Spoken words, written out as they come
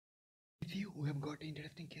we have got an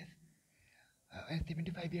interesting case. A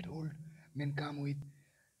 75-year-old man come with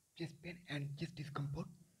chest pain and chest discomfort,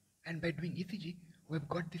 and by doing ECG, we have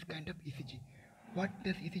got this kind of ECG. What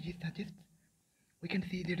does ECG suggest? We can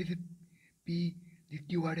see there is a P, the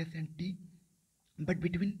QRS and T, but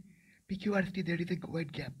between PQRST there is a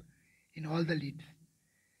wide gap in all the leads.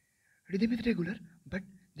 Rhythm is regular, but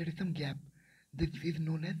there is some gap. This is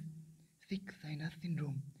known as sick sinus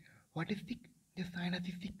syndrome. What is sick? The sinus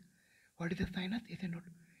is sick. What is a sinus?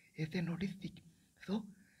 SA node is sick. So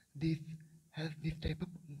this has this type of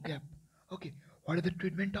gap. Okay, what is the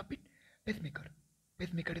treatment of it? Pacemaker.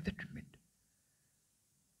 Pacemaker is the treatment.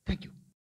 Thank you.